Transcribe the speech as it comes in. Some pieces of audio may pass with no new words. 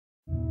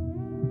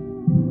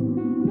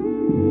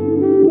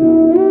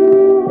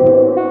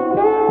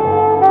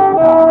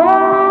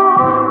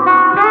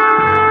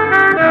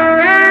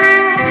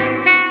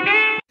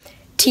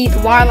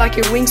wide like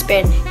your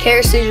wingspan.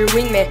 Karis is your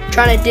wingman.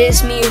 Tryna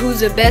diss me, who's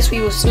the best? We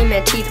will see,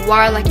 man. Teeth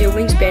wide like your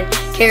wingspan.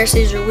 Karis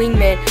is your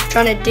wingman.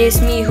 Tryna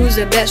diss me, who's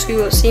the best? We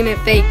will see, man.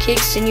 Fake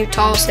kicks in your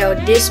tall cell.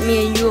 Diss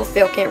me and you will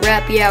fail. Can't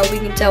rap, yeah, we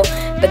can tell.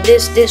 But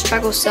this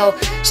track will sell.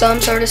 Some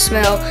sort of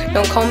smell.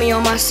 Don't call me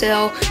on my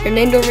cell. Your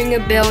name don't ring a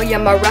bell. Yeah,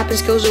 my rapping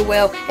skills are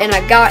well. And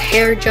I got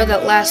hair gel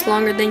that lasts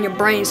longer than your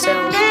brain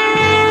cells.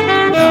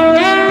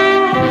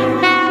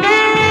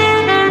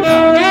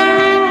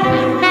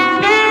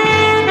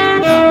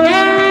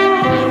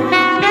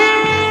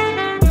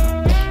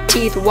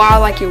 Teeth wide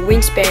like your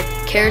wingspan.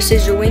 Karis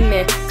is your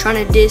wingman.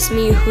 Tryna diss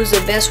me, who's the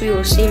best? We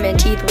will see, man.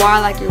 Teeth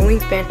wide like your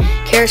wingspan.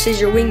 Karis is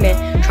your wingman.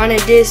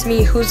 Tryna diss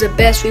me, who's the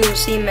best? We will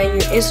see, man.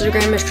 Your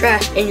Instagram is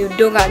trash and you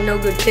don't got no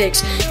good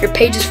pics. Your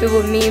page is filled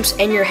with memes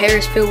and your hair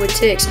is filled with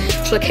ticks.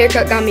 Slick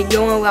haircut got me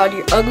going loud.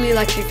 You're ugly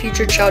like your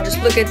future child.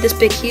 Just look at this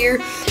pic here.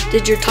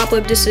 Did your top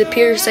lip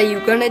disappear? Say you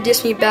gonna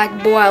diss me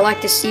back, boy. I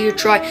like to see you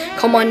try.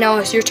 Come on now,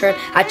 it's your turn.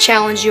 I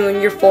challenge you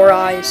in your 4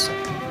 eyes.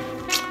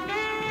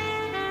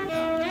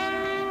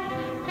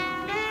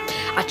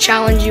 I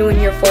challenge you in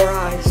your 4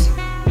 eyes.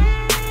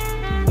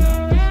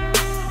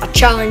 I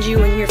challenge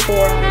you in your 4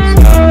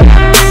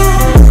 eyes.